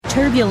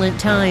Turbulent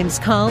times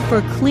call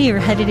for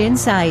clear-headed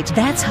insight.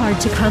 That's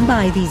hard to come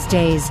by these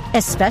days,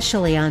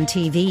 especially on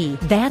TV.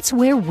 That's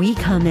where we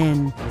come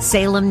in.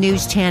 Salem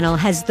News Channel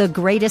has the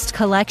greatest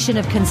collection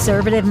of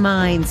conservative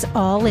minds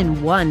all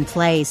in one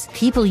place.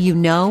 People you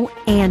know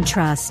and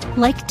trust,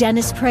 like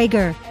Dennis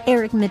Prager,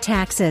 Eric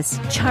Metaxas,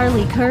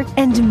 Charlie Kirk,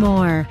 and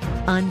more.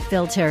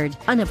 Unfiltered,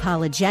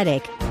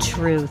 unapologetic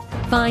truth.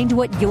 Find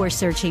what you're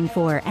searching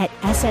for at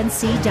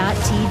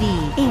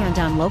snc.tv and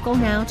on Local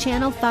Now,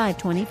 Channel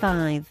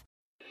 525.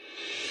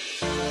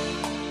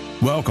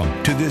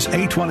 Welcome to this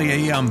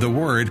 820 AM The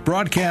Word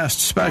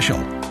broadcast special,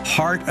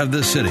 Heart of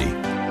the City.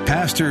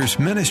 Pastors,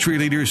 ministry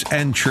leaders,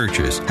 and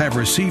churches have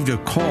received a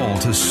call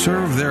to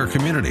serve their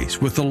communities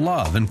with the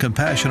love and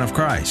compassion of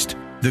Christ.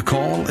 The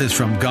call is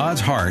from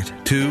God's heart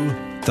to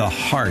the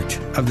heart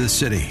of the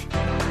city.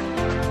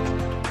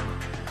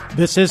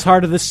 This is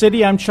Heart of the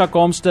City. I'm Chuck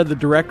Olmstead, the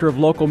Director of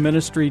Local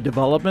Ministry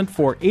Development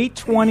for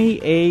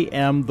 820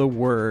 AM The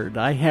Word.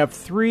 I have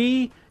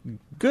three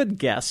good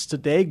guests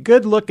today,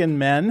 good-looking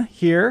men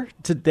here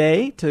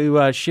today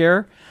to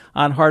share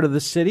on Heart of the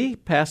City.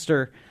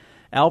 Pastor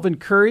Alvin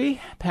Curry.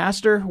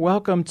 Pastor,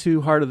 welcome to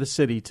Heart of the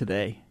City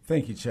today.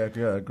 Thank you, Chuck.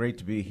 Great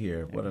to be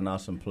here. What an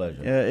awesome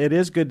pleasure. It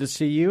is good to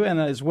see you, and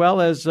as well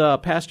as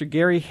Pastor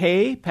Gary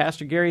Hay.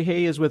 Pastor Gary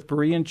Hay is with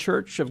Berean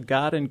Church of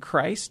God in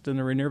Christ in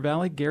the Rainier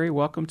Valley. Gary,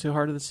 welcome to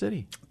Heart of the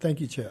City.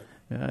 Thank you, Chuck.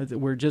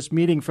 We're just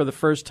meeting for the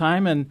first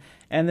time, and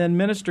then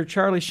Minister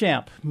Charlie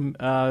Shamp.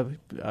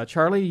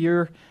 Charlie,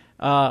 you're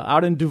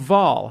out in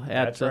Duval.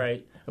 That's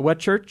right. What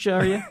church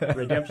are you?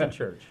 Redemption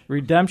Church.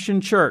 Redemption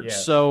Church.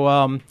 Yes.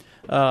 So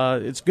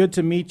it's good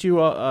to meet you,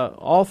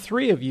 all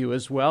three of you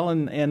as well.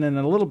 And in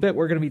a little bit,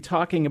 we're going to be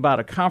talking about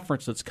a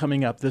conference that's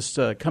coming up this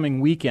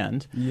coming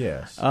weekend.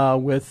 Yes.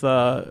 With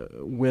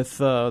the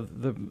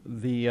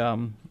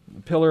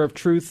Pillar of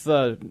Truth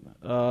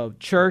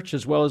Church,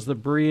 as well as the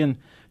Berean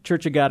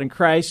Church of God in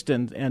Christ,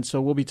 and so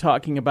we'll be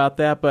talking about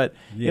that. But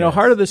yes.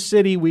 Heart of the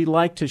City, we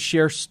like to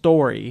share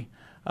story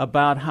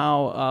about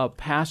how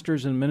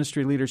pastors and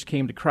ministry leaders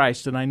came to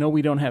Christ. And I know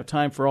we don't have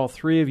time for all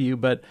three of you,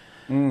 but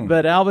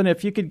Alvin,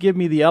 if you could give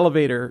me the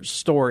elevator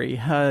story,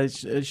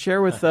 share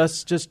with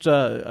us just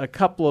a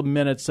couple of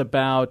minutes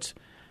about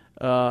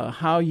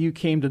how you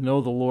came to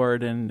know the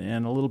Lord and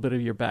a little bit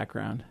of your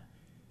background.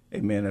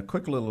 Hey, man, a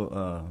quick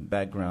little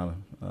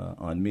background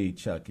on me,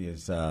 Chuck,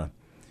 is I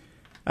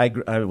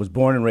was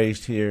born and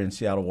raised here in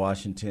Seattle,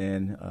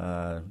 Washington.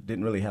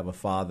 Didn't really have a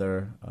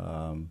father.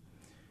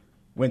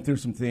 Went through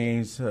some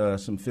things,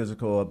 some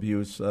physical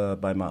abuse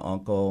by my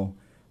uncle.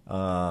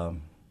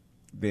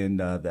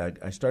 Then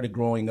I started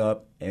growing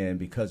up, and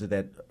because of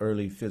that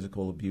early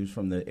physical abuse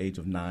from the age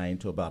of 9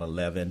 to about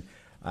 11,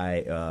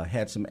 I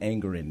had some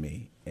anger in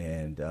me,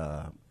 and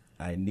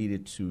I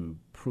needed to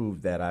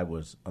prove that I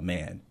was a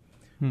man.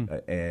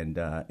 And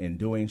in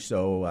doing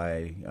so,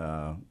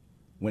 I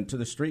went to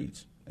the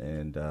streets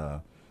and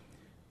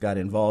got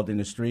involved in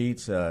the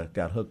streets,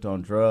 got hooked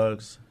on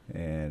drugs,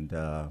 and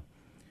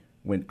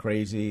went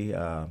crazy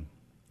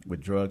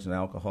with drugs and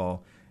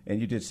alcohol.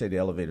 And you did say the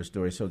elevator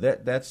story, so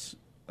that's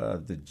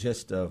the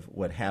gist of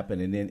what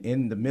happened. And then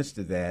in the midst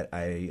of that,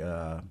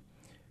 I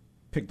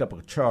picked up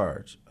a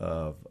charge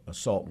of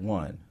assault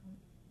 1.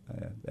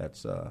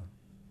 That's a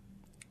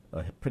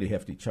pretty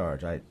hefty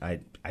charge. I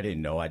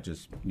didn't know. I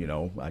just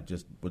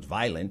was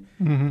violent.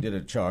 Did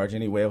a charge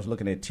anyway. I was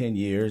looking at 10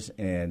 years,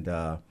 and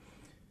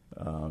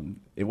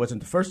it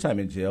wasn't the first time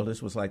in jail.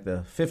 This was like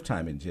the 5th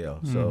time in jail.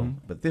 So,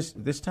 but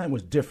this time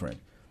was different,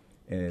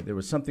 and there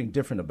was something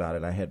different about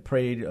it. I had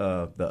prayed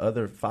the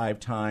other 5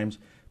 times,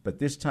 but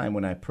this time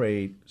when I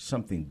prayed,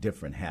 something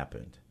different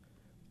happened,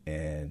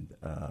 and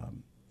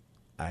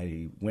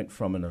I went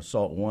from an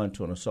assault 1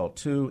 to an assault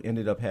 2.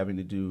 Ended up having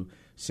to do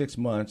 6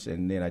 months,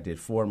 and then I did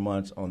 4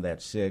 months on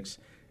that 6.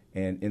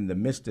 And in the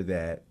midst of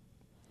that,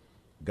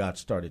 God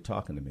started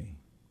talking to me.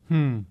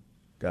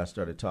 God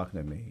started talking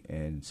to me,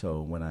 and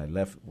so when I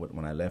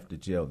left the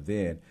jail,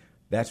 then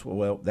that's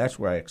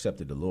where I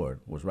accepted the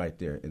Lord, was right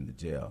there in the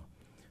jail.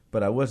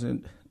 But I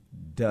wasn't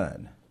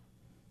done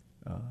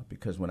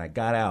because when I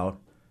got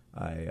out,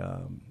 I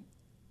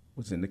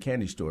was in the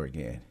candy store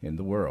again in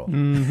the world,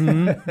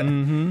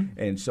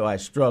 and so I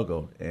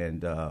struggled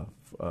and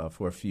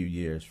for a few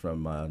years.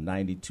 From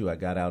 92, I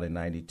got out in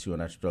 92,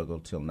 and I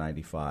struggled till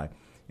 95.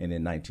 And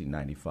in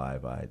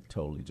 1995, I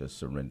totally just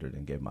surrendered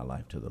and gave my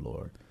life to the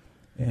Lord.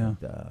 And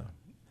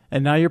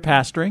now you're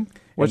pastoring?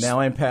 And now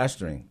I'm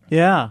pastoring.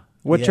 Yeah.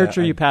 What church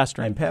are you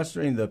pastoring? I'm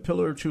pastoring the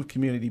Pillar of Truth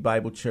Community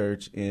Bible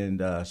Church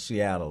in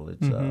Seattle.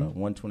 It's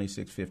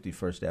 12650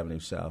 First Avenue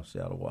South,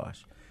 Seattle,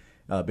 Wash.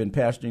 I've been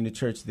pastoring the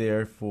church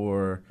there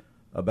for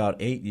about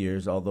 8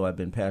 years, although I've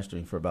been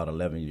pastoring for about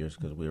 11 years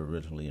because we were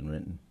originally in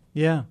Renton.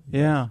 Yeah.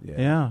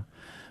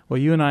 Well,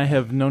 you and I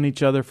have known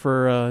each other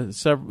for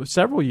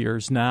several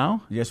years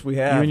now. Yes, we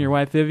have. You and your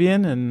wife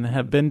Vivian, and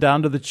have been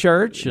down to the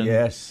church. And,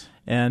 yes.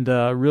 and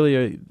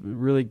really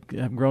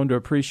have grown to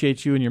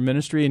appreciate you and your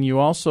ministry. And you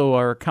also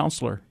are a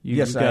counselor.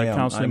 Yes, got I am.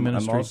 Counseling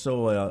ministry. I'm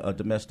also a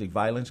domestic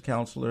violence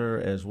counselor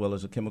as well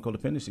as a chemical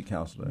dependency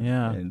counselor.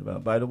 Yeah.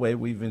 And by the way,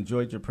 we've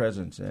enjoyed your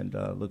presence and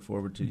look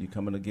forward to you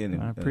coming again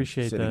and I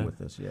appreciate sitting that.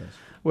 with us. Yes.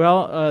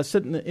 Well,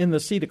 sitting in the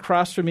seat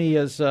across from me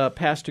is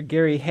Pastor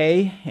Gary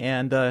Hay.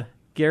 And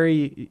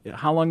Gary,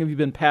 how long have you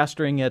been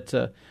pastoring at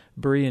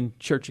Berean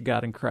Church of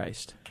God in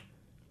Christ?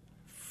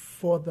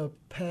 For the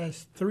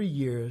past 3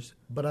 years,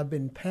 but I've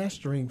been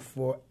pastoring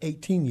for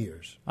 18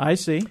 years. I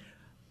see.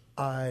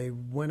 I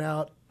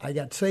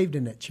got saved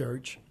in that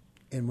church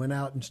and went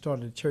out and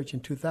started a church in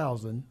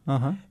 2000.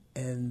 Uh-huh.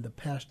 And the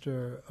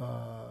pastor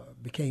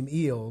became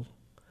ill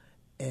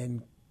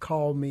and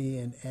called me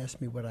and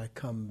asked me would I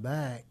come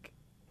back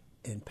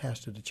and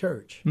pastor the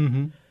church.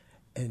 Mm-hmm.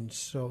 And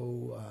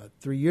so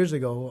 3 years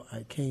ago,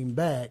 I came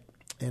back,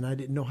 and I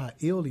didn't know how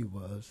ill he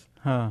was.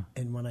 Huh.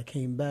 And when I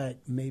came back,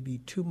 maybe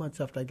 2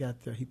 months after I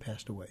got there, he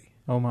passed away.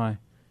 Oh, my.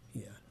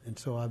 Yeah, and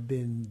so I've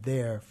been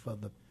there for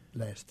the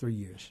last 3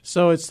 years.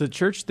 So it's the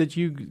church that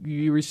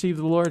you received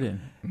the Lord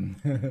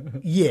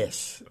in?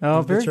 Yes.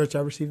 Oh, the church I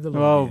received the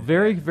Lord Oh,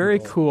 in. very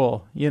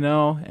cool,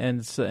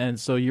 and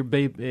so you're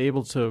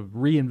able to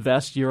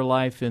reinvest your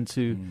life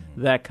into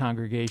that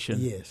congregation.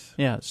 Yes.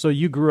 Yeah, so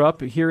you grew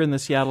up here in the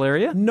Seattle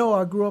area? No,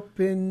 I grew up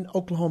in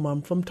Oklahoma.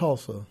 I'm from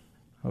Tulsa.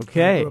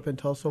 Okay. I grew up in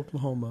Tulsa,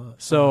 Oklahoma.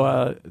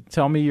 So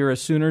tell me you're a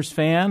Sooners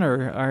fan,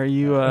 or are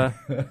you...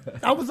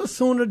 I was a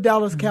Sooner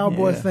Dallas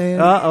Cowboys fan.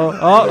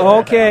 Oh,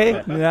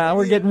 okay. Now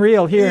we're getting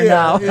real here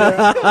now.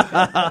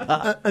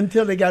 Yeah.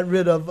 Until they got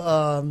rid of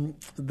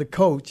the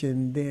coach,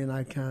 and then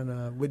I kind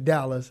of, with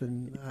Dallas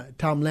and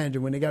Tom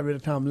Landry, when they got rid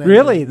of Tom Landry.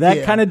 Really?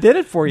 That kind of did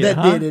it for you, That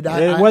huh? did it.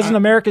 It wasn't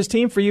America's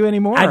team for you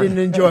anymore? I didn't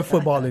enjoy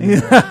football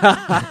anymore. So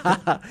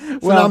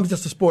now I'm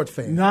just a sports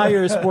fan. Now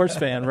you're a sports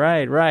fan.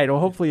 Right. Well,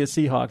 hopefully a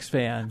Seahawks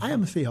fan. I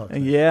am a Seahawks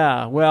fan.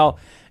 Yeah. Well,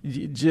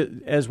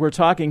 as we're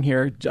talking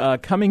here,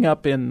 coming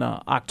up in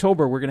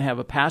October, we're going to have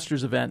a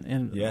pastors event,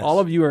 and Yes. all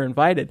of you are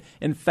invited.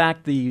 In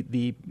fact,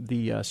 the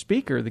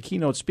speaker, the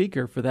keynote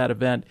speaker for that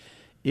event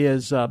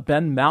is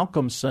Ben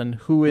Malcolmson,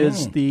 who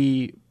is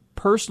the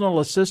personal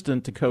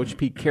assistant to Coach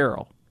Pete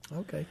Carroll.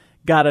 Okay.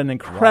 Got an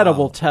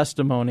incredible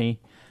testimony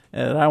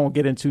that I won't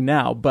get into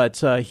now, but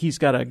he's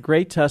got a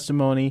great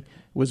testimony,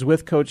 was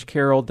with Coach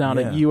Carroll down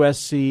at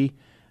USC,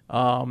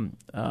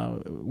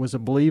 was a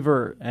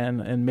believer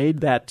and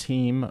made that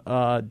team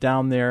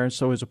down there, and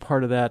so was a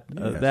part of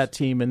that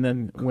team. And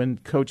then when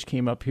Coach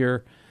came up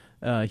here,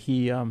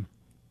 he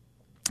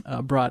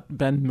brought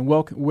Ben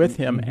Wilk with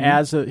him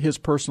as his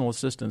personal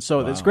assistant.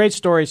 So it's a great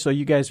story, so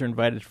you guys are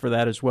invited for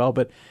that as well.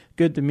 But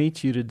good to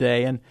meet you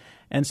today.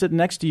 And sitting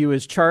next to you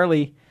is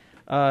Charlie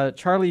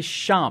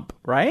Champ,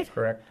 right?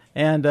 Correct.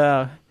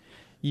 And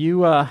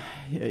you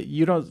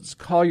don't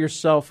call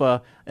yourself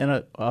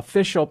an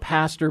official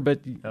pastor, but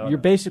you're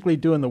basically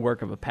doing the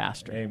work of a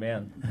pastor.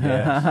 Amen.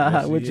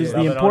 Yes, Which is the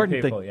Loving on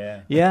important people,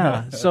 thing.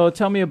 yeah. So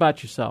tell me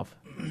about yourself.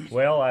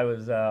 Well, I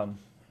was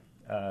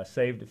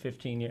saved at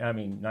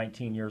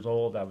 19 years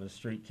old. I was a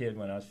street kid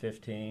when I was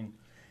 15,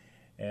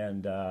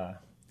 and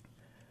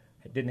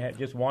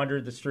just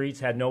wandered the streets,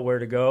 had nowhere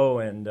to go,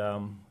 and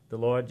the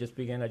Lord I just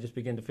began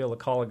to feel the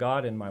call of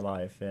God in my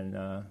life,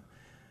 and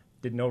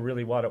didn't know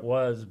really what it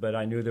was, but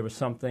I knew there was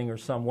something or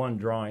someone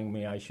drawing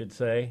me, I should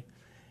say.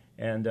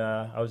 And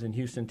I was in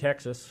Houston,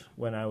 Texas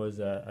when I was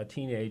a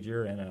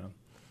teenager, and I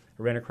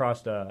ran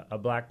across a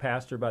black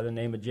pastor by the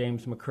name of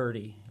James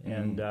McCurdy,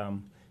 and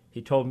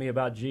he told me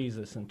about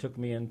Jesus and took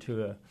me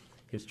into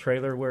his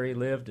trailer where he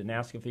lived and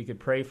asked if he could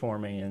pray for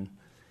me. And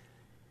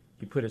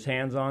he put his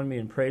hands on me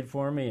and prayed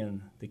for me,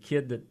 and the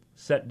kid that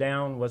sat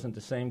down wasn't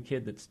the same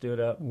kid that stood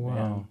up.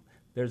 Wow.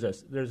 And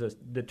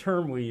the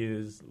term we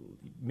use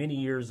many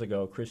years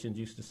ago, Christians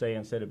used to say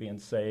instead of being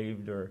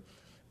saved or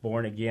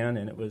born again,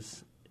 and it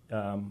was,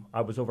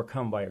 I was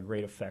overcome by a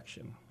great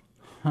affection.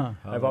 Huh.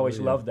 I've always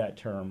loved that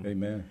term.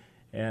 Amen.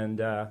 And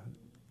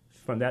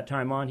from that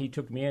time on, he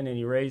took me in and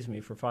he raised me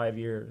for 5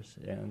 years.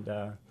 And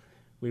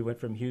we went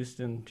from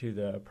Houston to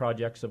the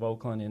projects of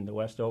Oakland into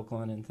West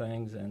Oakland and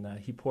things, and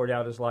he poured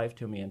out his life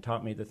to me and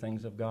taught me the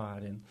things of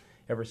God. And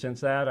ever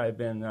since that, I've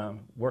been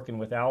working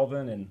with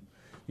Alvin and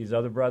these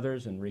other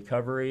brothers in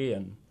recovery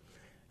and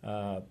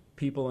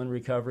people in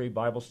recovery,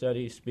 Bible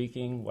study,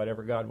 speaking,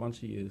 whatever God wants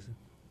to use.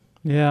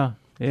 Yeah.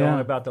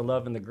 Telling about the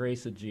love and the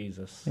grace of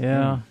Jesus.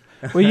 Yeah.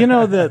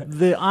 Well,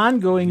 the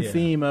ongoing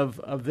theme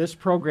of this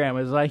program,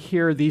 as I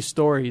hear these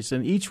stories,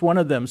 and each one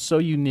of them so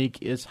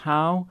unique, is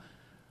how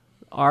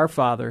our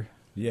Father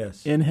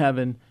in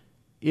heaven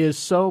is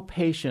so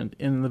patient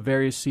in the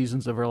various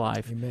seasons of our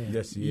life. Amen.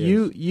 Yes, he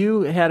is.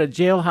 You had a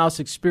jailhouse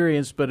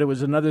experience, but it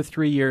was another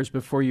 3 years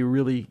before you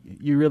really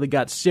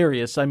got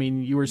serious. I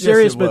mean, you were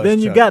serious, but then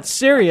you got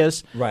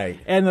serious. Right.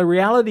 And the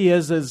reality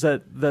is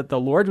that the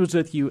Lord was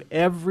with you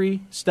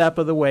every step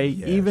of the way,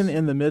 even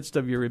in the midst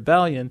of your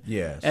rebellion.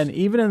 Yes. And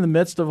even in the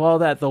midst of all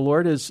that, the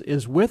Lord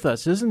is with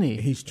us, isn't He?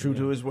 He's true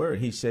to His word.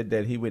 He said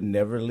that He would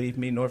never leave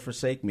me nor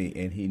forsake me,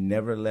 and He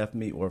never left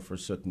me or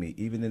forsook me,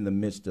 even in the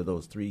midst of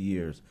those 3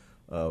 years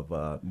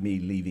of me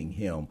leaving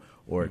him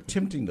or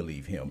attempting to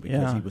leave him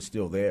because he was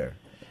still there.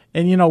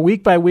 And,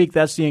 week by week,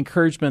 that's the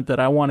encouragement that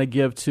I want to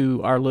give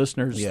to our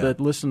listeners that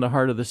listen to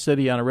Heart of the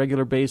City on a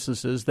regular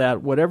basis, is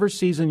that whatever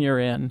season you're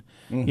in,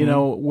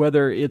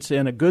 whether it's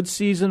in a good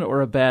season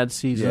or a bad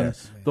season,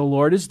 the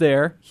Lord is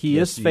there. He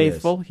is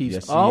faithful.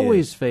 He's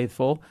always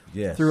faithful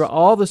through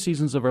all the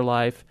seasons of our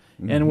life,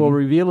 and will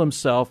reveal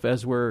himself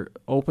as we're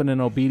open and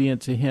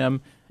obedient to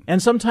him.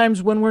 And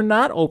sometimes when we're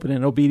not open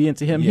and obedient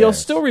to him, he'll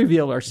still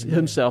reveal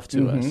himself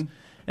to us.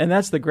 And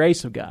that's the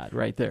grace of God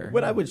right there.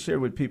 What I would share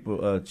with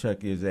people,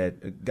 Chuck, is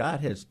that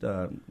God has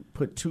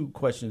put two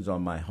questions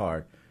on my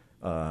heart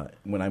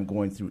when I'm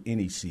going through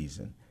any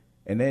season.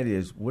 And that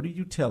is, what are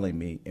you telling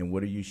me and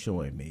what are you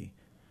showing me?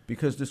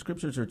 Because the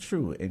scriptures are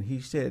true. And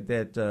he said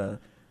that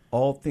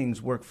all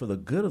things work for the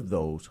good of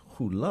those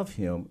who love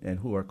him and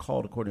who are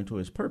called according to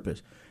his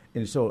purpose.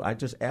 And so I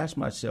just ask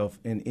myself,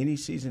 in any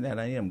season that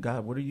I am,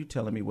 God, what are you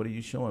telling me? What are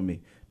you showing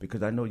me?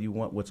 Because I know you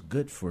want what's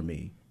good for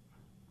me.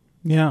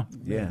 Yeah.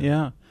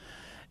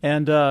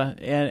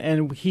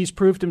 And he's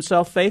proved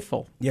himself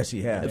faithful. Yes,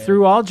 he has.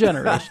 Through all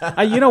generations.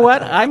 You know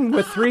what? I'm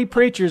with 3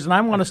 preachers, and I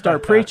want to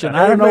start preaching.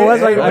 I don't know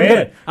what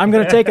I'm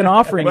going to take an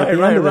offering at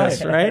the end of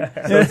this,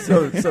 right?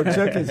 So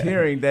Chuck is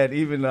hearing that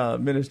even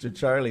Minister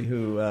Charlie,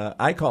 who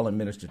I call him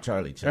Minister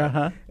Charlie,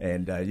 Chuck,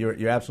 and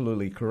you're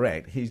absolutely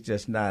correct. He's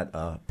just not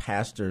a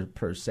pastor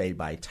per se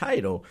by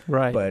title,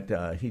 right?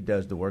 But he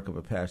does the work of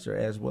a pastor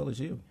as well as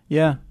you.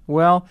 Yeah.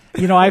 Well,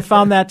 I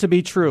found that to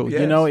be true.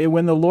 Yes.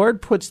 When the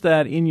Lord puts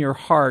that in your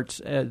heart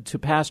to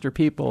pastor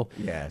people,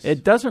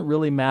 it doesn't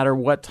really matter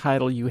what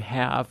title you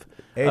have.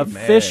 Amen.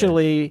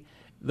 Officially,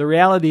 the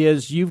reality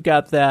is you've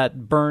got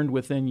that burned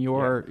within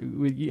your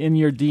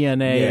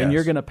DNA, and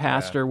you're going to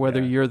pastor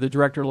whether you're the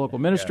director of local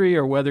ministry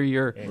or whether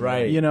you're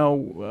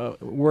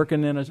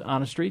working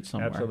on a street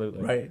somewhere.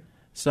 Absolutely. Right.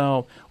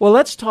 So, well,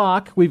 let's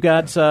talk. We've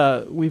got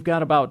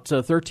about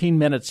 13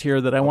 minutes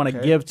here that I want to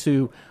give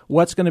to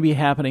what's going to be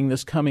happening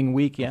this coming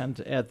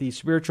weekend at the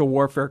Spiritual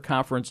Warfare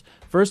Conference.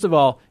 First of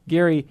all,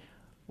 Gary,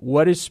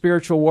 what is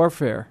spiritual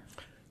warfare?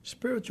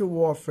 Spiritual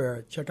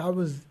warfare, Chuck, I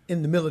was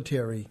in the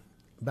military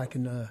back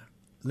in the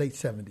late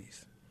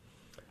 70s.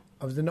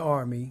 I was in the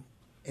Army,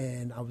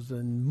 and I was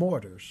in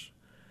mortars.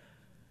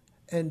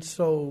 And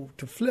so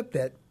to flip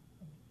that,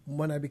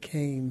 when I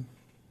became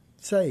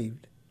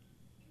saved,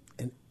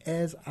 and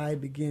as I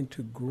began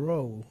to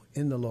grow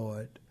in the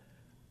Lord,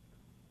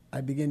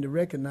 I began to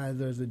recognize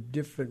there's a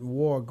different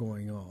war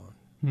going on.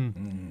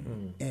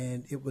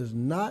 And it was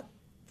not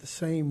the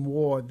same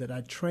war that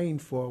I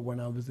trained for when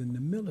I was in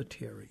the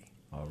military.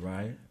 All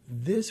right.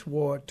 This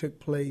war took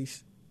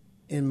place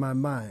in my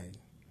mind.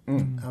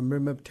 I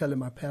remember telling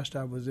my pastor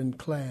I was in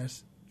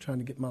class trying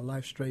to get my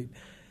life straight,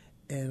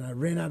 and I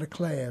ran out of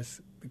class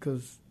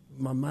because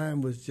my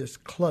mind was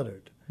just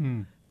cluttered.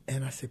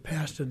 And I said,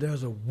 Pastor,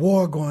 there's a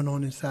war going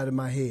on inside of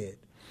my head.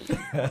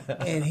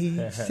 And he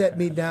sat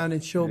me down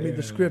and showed me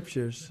the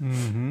scriptures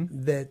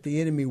that the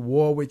enemy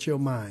war with your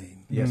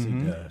mind. Yes, he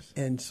does.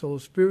 And so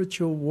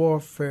spiritual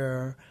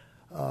warfare,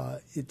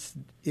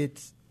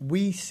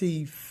 we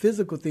see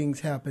physical things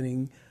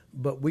happening,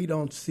 but we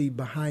don't see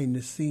behind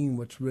the scene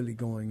what's really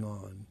going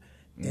on.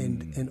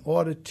 And in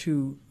order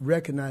to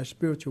recognize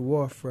spiritual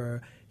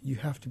warfare, you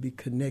have to be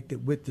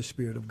connected with the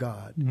Spirit of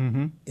God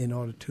in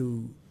order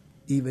to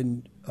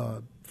even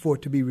for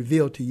it to be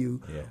revealed to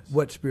you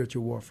what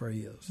spiritual warfare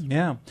is.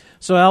 Yeah.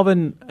 So,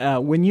 Alvin,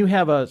 when you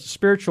have a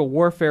spiritual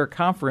warfare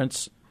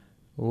conference,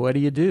 what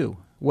do?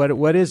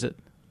 What is it?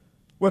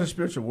 What a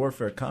spiritual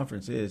warfare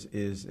conference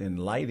is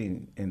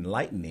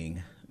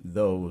enlightening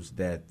those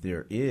that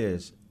there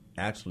is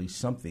actually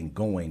something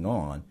going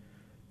on,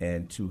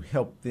 and to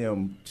help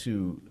them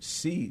to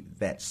see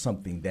that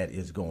something that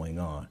is going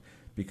on.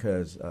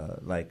 Because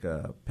like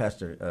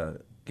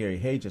Pastor Gary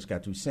Hay just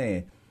got to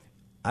saying,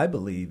 I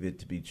believe it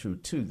to be true,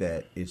 too,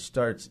 that it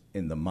starts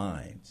in the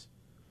minds,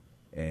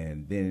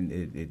 and then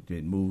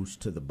it moves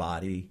to the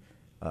body,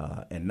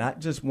 and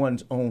not just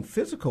one's own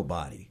physical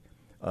body.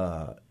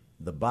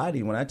 The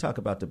body, when I talk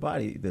about the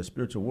body, the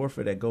spiritual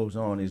warfare that goes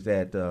on is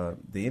that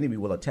the enemy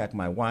will attack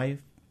my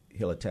wife,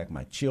 he'll attack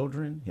my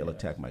children, he'll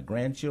attack my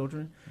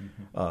grandchildren.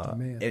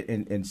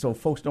 And so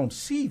folks don't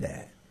see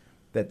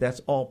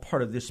that's all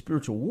part of this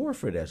spiritual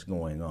warfare that's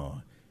going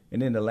on.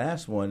 And then the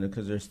last one,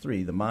 because there's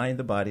 3, the mind,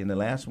 the body, and the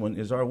last one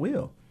is our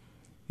will.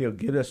 He'll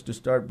get us to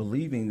start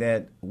believing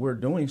that we're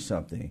doing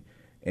something.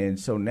 And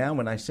so now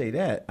when I say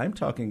that, I'm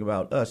talking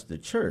about us, the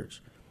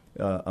church.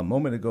 A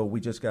moment ago, we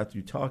just got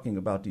through talking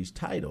about these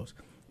titles.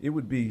 It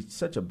would be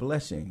such a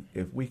blessing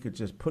if we could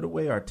just put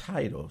away our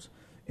titles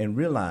and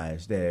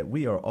realize that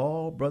we are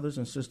all brothers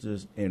and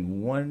sisters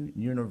in one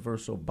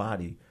universal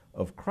body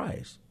of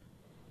Christ.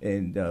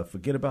 And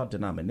forget about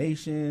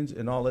denominations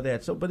and all of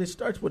that. But it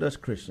starts with us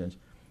Christians.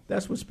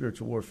 That's what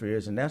spiritual warfare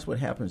is, and that's what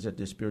happens at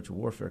this spiritual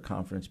warfare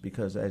conference,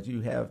 because as you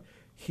have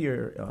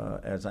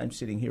here, as I'm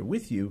sitting here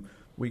with you,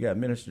 we got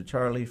Minister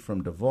Charlie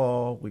from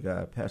Duval, we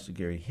got Pastor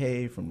Gary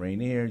Hay from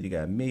Rainier, you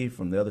got me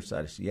from the other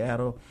side of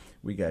Seattle,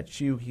 we got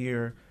you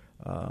here,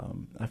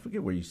 I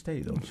forget where you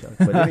stay, though, Chuck.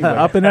 But anyway,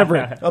 up in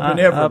Everett. Up in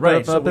Everett,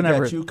 right. So we got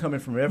Everett. you coming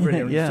from Everett.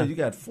 And Yeah. so you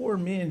got four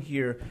men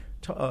here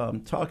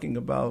talking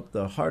about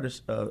the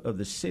heart of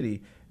the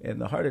city. And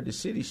the heart of the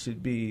city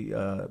should be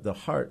the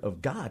heart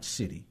of God's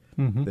city,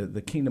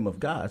 the kingdom of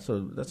God. So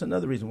that's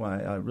another reason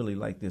why I really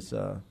like this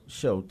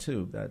show,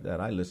 too,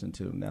 that I listen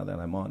to now that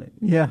I'm on it.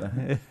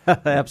 Yeah,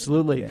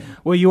 absolutely. Yeah.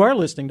 Well, you are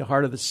listening to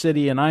Heart of the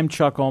City, and I'm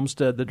Chuck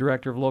Olmstead, the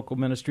Director of Local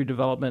Ministry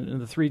Development,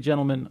 and the three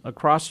gentlemen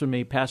across from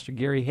me, Pastor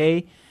Gary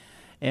Hay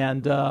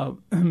and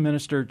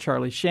Minister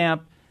Charlie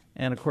Shamp,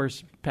 and, of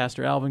course,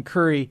 Pastor Alvin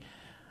Curry.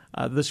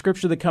 The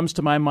scripture that comes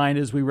to my mind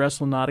is we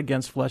wrestle not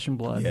against flesh and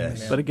blood,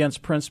 Yes. but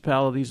against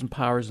principalities and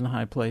powers in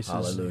high places.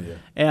 Hallelujah.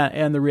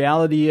 And the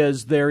reality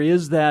is there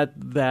is that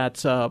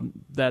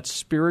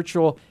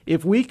spiritual.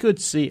 If we could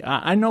see,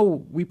 I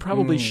know we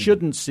probably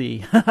shouldn't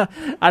see.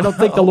 I don't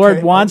think the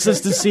Lord wants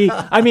us to see.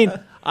 I mean,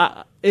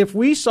 if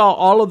we saw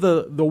all of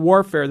the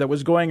warfare that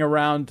was going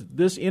around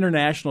this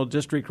international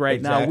district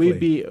right now, we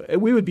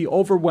would be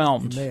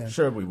overwhelmed. Amen.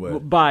 Sure we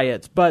would. By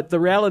it. But the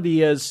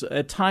reality is,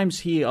 at times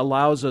He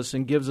allows us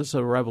and gives us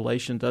a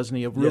revelation, doesn't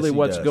He, of really Yes, He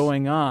what's does.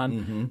 going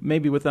on,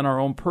 maybe within our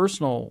own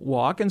personal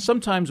walk, and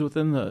sometimes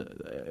within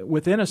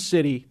a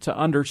city, to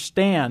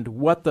understand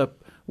what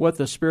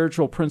the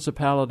spiritual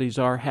principalities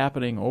are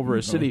happening over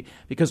a city,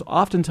 because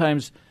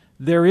oftentimes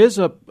there is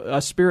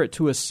a spirit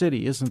to a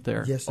city, isn't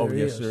there? Yes, there is.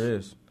 Yes, there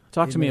is.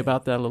 Talk to me Amen.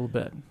 about that a little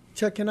bit.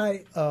 Chuck, can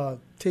I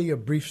tell you a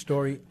brief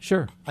story?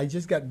 Sure. I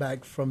just got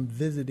back from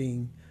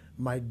visiting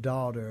my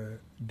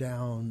daughter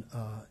down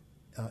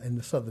in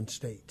the southern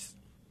states.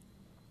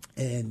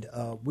 And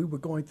we were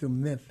going through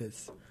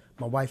Memphis,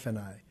 my wife and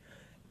I.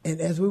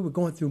 And as we were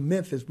going through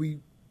Memphis, we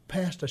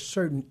passed a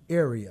certain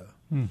area.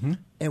 Mm-hmm.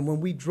 And when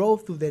we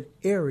drove through that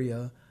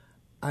area,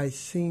 I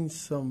seen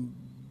some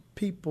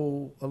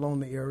people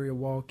along the area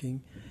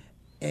walking.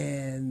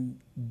 And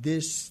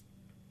this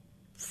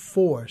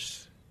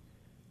force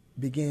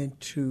began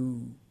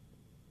to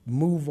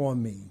move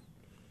on me,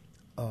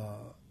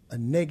 a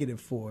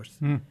negative force.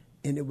 And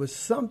it was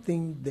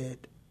something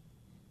that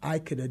I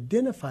could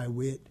identify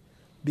with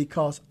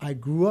because I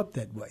grew up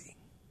that way.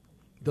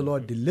 The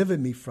Lord delivered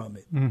me from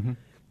it.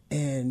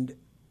 And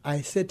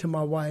I said to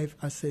my wife,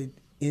 I said,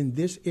 in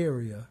this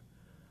area,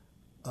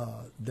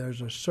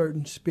 there's a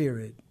certain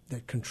spirit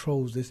that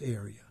controls this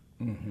area.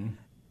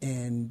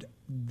 And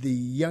the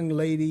young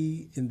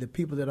lady and the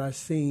people that I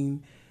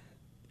seen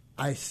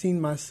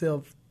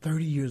myself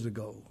 30 years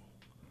ago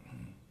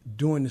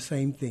doing the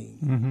same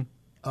thing,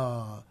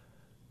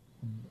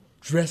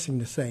 dressing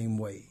the same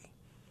way.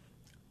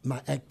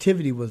 My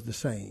activity was the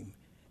same.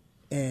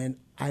 And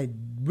I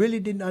really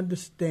didn't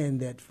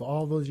understand that for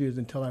all those years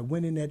until I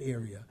went in that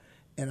area.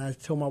 And I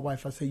told my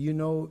wife, I said,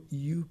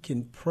 you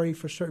can pray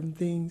for certain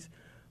things,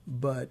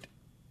 but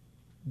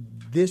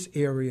this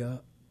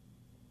area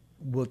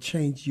will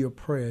change your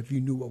prayer if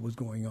you knew what was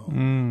going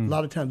on. A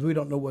lot of times we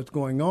don't know what's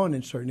going on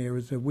in certain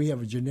areas, and we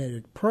have a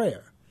genetic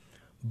prayer.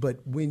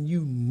 But when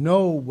you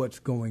know what's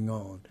going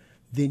on,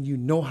 then you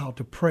know how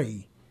to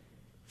pray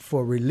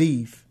for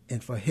relief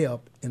and for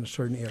help in a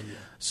certain area.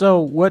 So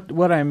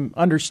what I'm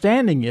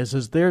understanding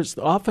is there's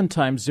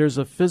oftentimes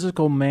a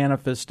physical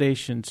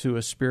manifestation to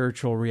a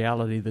spiritual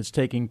reality that's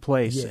taking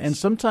place. Yes. And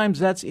sometimes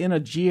that's in a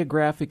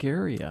geographic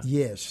area.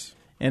 Yes.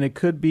 And it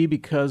could be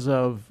because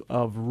of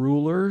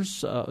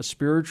rulers,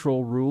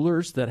 spiritual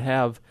rulers that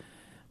have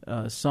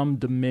some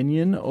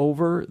dominion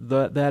over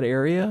that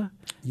area.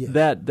 Yes.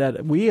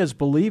 That we as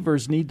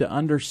believers need to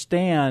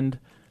understand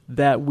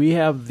that we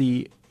have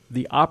the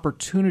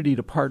opportunity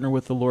to partner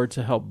with the Lord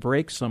to help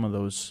break some of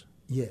those.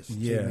 Yes.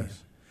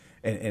 Yes.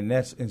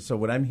 And so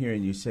what I'm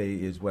hearing you say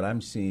is what I'm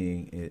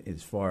seeing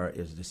as far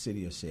as the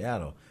city of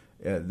Seattle.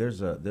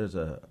 There's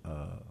a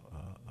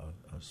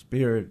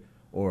spirit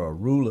or a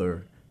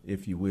ruler,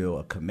 if you will,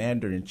 a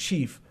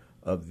commander-in-chief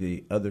of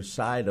the other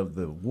side of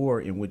the war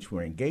in which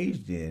we're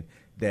engaged in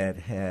that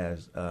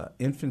has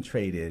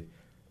infiltrated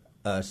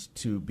us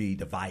to be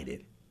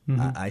divided.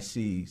 I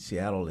see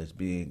Seattle as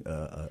being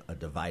a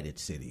divided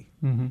city.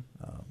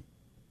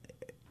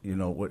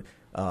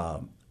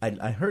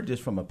 I heard this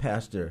from a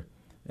pastor,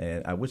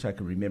 and I wish I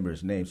could remember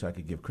his name so I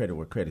could give credit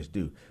where credit's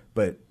due,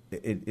 but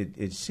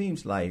it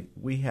seems like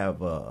we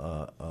have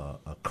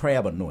a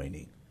crab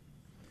anointing.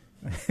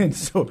 And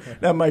so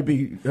that might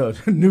be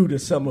new to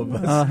some of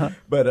us,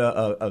 but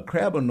a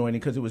crab anointing,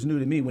 because it was new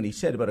to me when he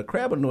said it. But a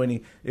crab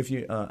anointing,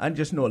 I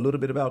just know a little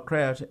bit about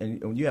crabs,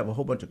 and when you have a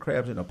whole bunch of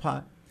crabs in a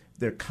pot,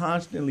 they're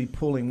constantly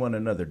pulling one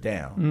another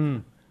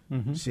down.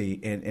 See,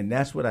 and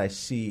that's what I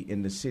see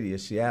in the city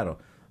of Seattle.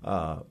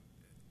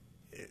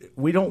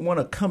 We don't want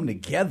to come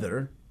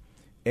together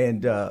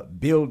and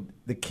build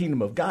the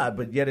kingdom of God,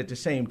 but yet at the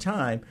same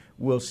time,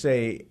 we'll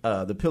say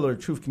the Pillar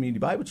of Truth Community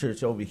Bible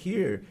Church over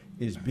here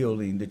is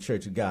building the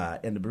Church of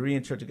God, and the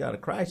Berean Church of God of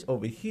Christ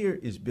over here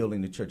is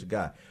building the Church of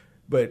God.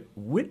 But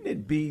wouldn't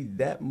it be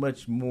that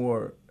much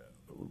more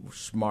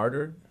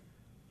smarter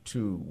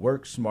to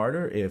work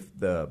smarter if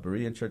the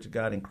Berean Church of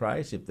God in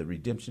Christ, if the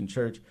Redemption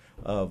Church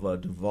of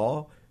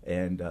Duval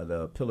and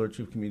the Pillar of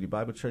Truth Community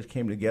Bible Church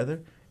came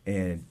together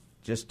and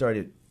just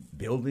started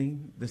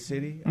building the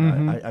city.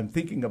 I'm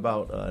thinking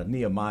about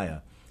Nehemiah,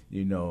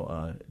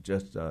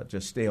 just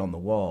stay on the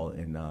wall,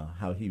 and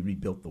how he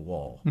rebuilt the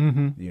wall.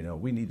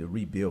 We need to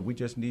rebuild. We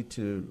just need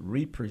to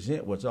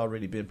represent what's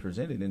already been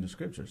presented in the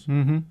Scriptures.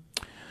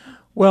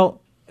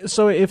 Well,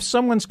 so if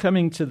someone's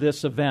coming to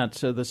this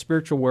event, the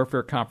Spiritual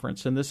Warfare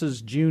Conference, and this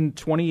is June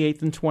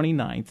 28th and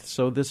 29th,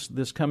 so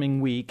this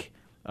coming week,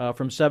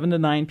 from 7 to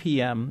 9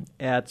 p.m.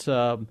 at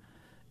the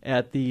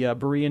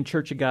Berean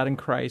Church of God in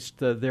Christ,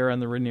 there on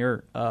the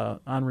Rainier,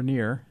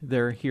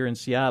 there here in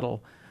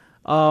Seattle.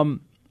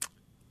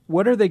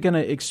 What are they going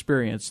to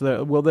experience?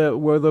 Will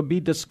there be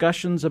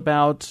discussions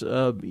about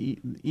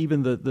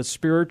even the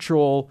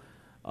spiritual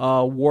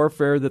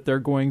warfare that they're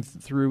going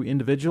through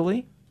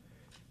individually?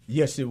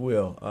 Yes, it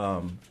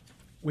will.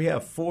 We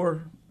have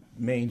 4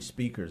 main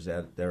speakers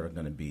that are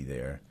going to be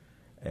there,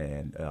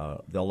 and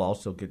they'll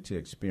also get to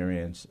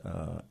experience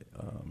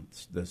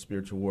the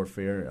spiritual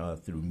warfare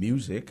through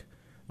music.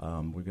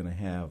 We're going to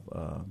have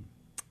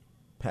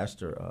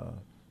Pastor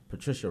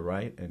Patricia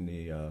Wright and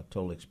the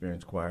Total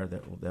Experience Choir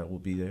that will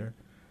be there.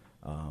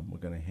 We're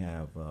going to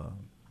have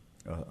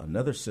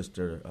another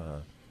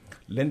sister,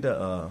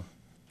 Linda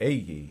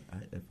Agee,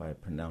 if I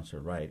pronounce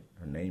her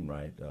name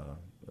right.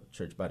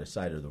 Church by the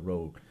Side of the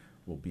Road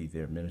will be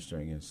there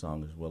ministering in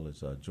song, as well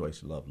as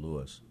Joyce Love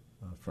Lewis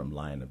from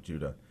Lion of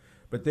Judah.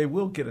 But they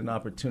will get an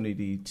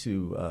opportunity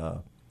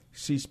to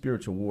see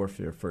spiritual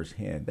warfare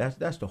firsthand.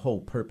 That's the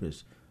whole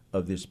purpose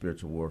of this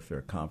spiritual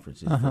warfare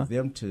conference, is for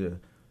them to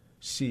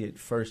see it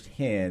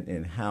firsthand,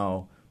 and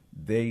how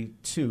they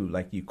too,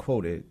 like you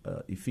quoted,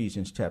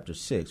 Ephesians chapter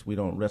 6, we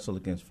don't wrestle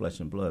against flesh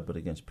and blood, but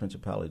against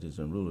principalities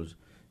and rulers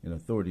and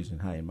authorities in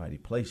high and mighty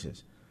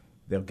places.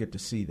 They'll get to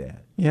see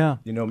that. Yeah.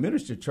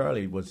 Minister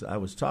Charlie I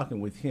was talking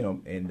with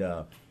him,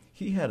 and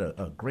he had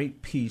a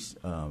great piece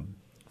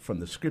from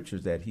the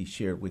scriptures that he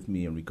shared with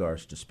me in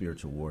regards to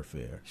spiritual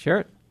warfare. Share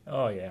it.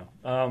 Oh, yeah.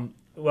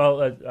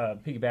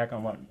 Piggyback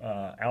on what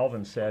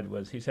Alvin said,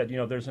 he said,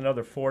 there's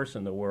another force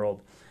in the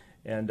world.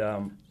 And,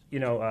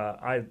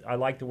 I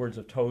like the words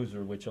of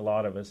Tozer, which a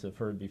lot of us have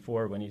heard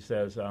before, when he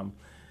says,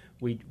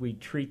 we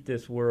treat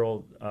this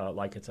world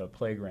like it's a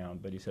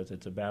playground, but he says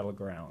it's a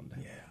battleground.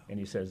 Yeah. And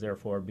he says,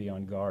 therefore, be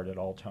on guard at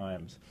all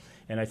times.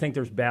 And I think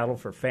there's battle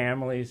for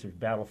families, there's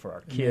battle for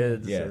our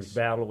kids, there's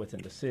battle within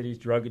the cities,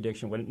 drug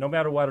addiction. No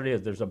matter what it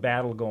is, there's a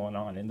battle going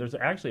on. And there's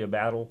actually a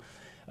battle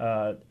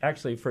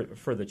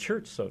for the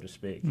church, so to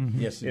speak.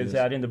 Yes, it is.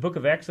 That in the book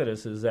of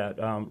Exodus is that,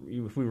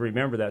 if we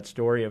remember that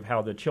story of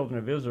how the children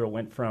of Israel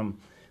went from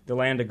the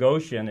land of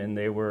Goshen, and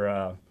they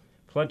were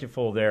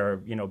plentiful there,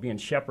 being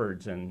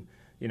shepherds, and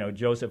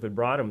Joseph had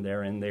brought them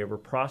there, and they were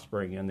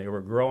prospering, and they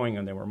were growing,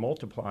 and they were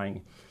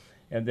multiplying.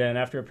 And then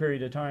after a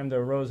period of time,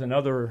 there arose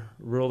another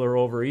ruler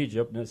over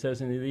Egypt, and it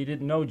says, and he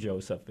didn't know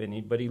Joseph,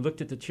 but he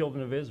looked at the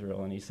children of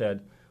Israel, and he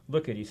said,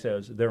 he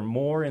says, they're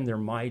more and they're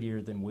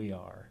mightier than we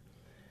are.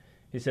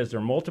 He says,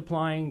 they're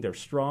multiplying, they're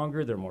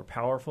stronger, they're more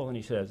powerful, and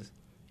he says,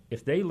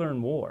 if they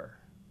learn war,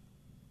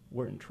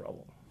 we're in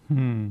trouble.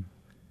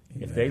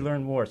 If they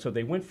learn war. So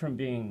they went from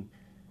being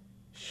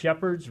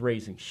shepherds,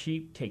 raising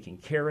sheep, taking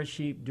care of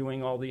sheep,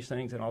 doing all these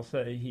things, and I'll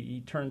say,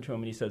 he turned to him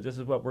and he said, this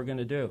is what we're going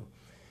to do.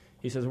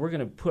 He says, we're going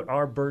to put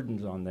our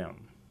burdens on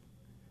them.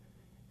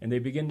 And they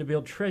begin to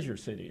build treasure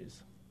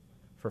cities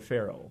for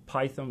Pharaoh,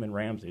 Pithom and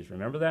Ramses.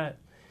 Remember that?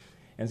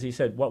 And so he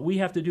said, what we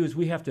have to do is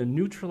we have to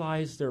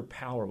neutralize their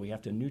power. We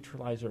have to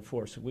neutralize their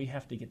force. We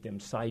have to get them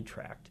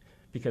sidetracked,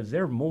 because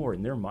they're more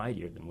and they're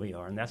mightier than we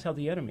are. And that's how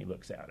the enemy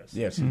looks at us.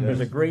 Yes,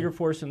 there's a greater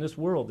force in this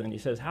world. And he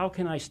says, how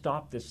can I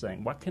stop this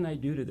thing? What can I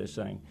do to this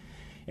thing?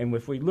 And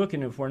if we look,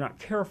 and if we're not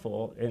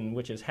careful, and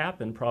which has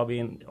happened probably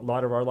in a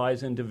lot of our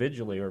lives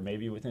individually, or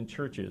maybe within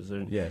churches,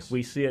 and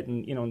we see it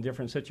in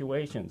different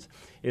situations,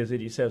 is that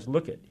he says,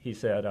 he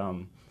said,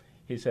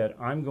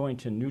 I'm going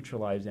to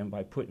neutralize them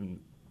by putting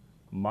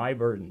my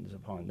burdens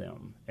upon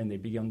them. And they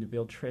begin to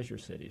build treasure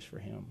cities for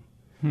him.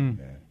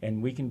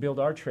 And we can build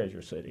our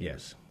treasure cities.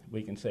 Yes.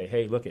 We can say,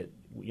 hey,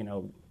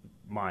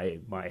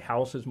 my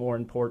house is more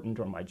important,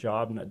 or my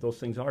job, and those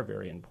things are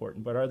very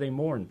important, but are they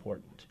more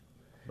important?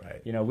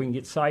 Right. We can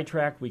get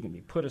sidetracked, we can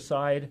be put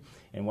aside.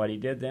 And what he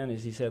did then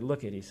is he said,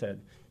 he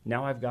said,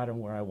 now I've got them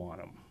where I want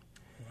them.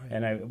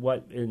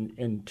 Right.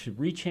 And to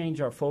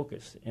rechange our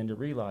focus, and to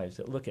realize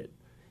that,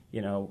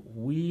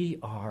 we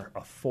are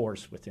a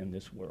force within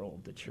this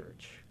world, the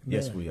church.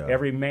 Yes, we are.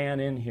 Every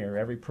man in here,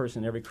 every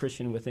person, every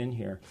Christian within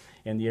here.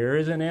 And there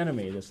is an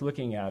enemy that's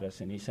looking at us,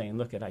 and he's saying,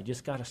 I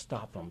just got to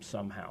stop him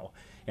somehow.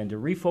 And to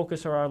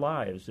refocus our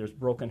lives, there's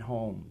broken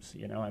homes.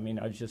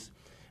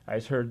 I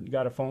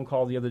got a phone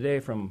call the other day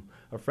from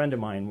a friend of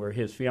mine where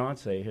his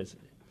fiance,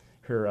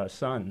 her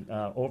son,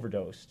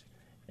 overdosed.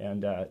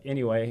 And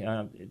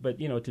but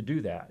to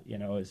do that,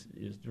 is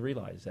to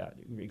realize that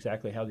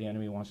exactly how the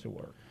enemy wants to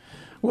work.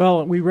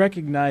 Well, we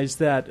recognize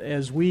that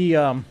as we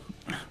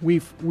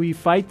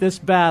fight this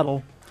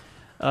battle,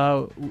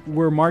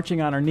 we're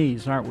marching on our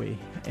knees, aren't we?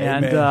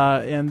 Amen.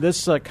 And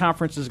this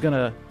conference is going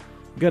to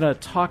going to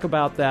talk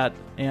about that.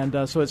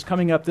 And so it's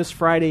coming up this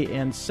Friday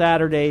and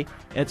Saturday.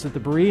 It's at the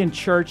Berean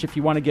Church. If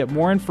you want to get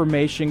more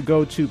information,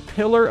 go to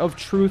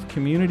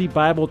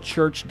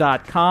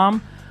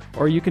pillaroftruthcommunitybiblechurch.com,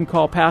 or you can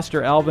call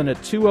Pastor Alvin at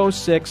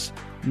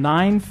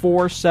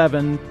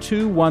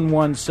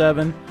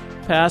 206-947-2117.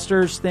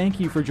 Pastors, thank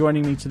you for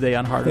joining me today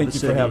on Heart of the City.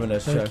 Thank you for having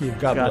us, Chuck. Thank you.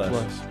 God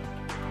bless.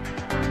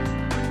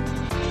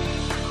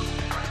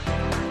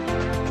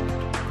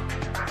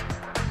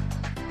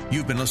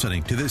 You've been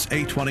listening to this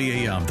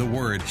 820 AM, The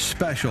Word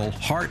Special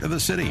Heart of the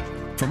City.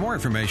 For more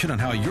information on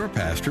how your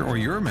pastor or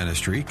your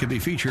ministry can be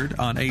featured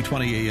on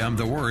 820 AM,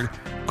 The Word,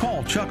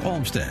 call Chuck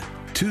Olmsted,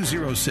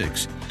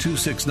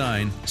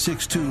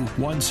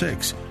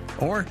 206-269-6216,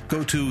 or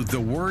go to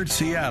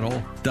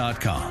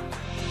thewordseattle.com.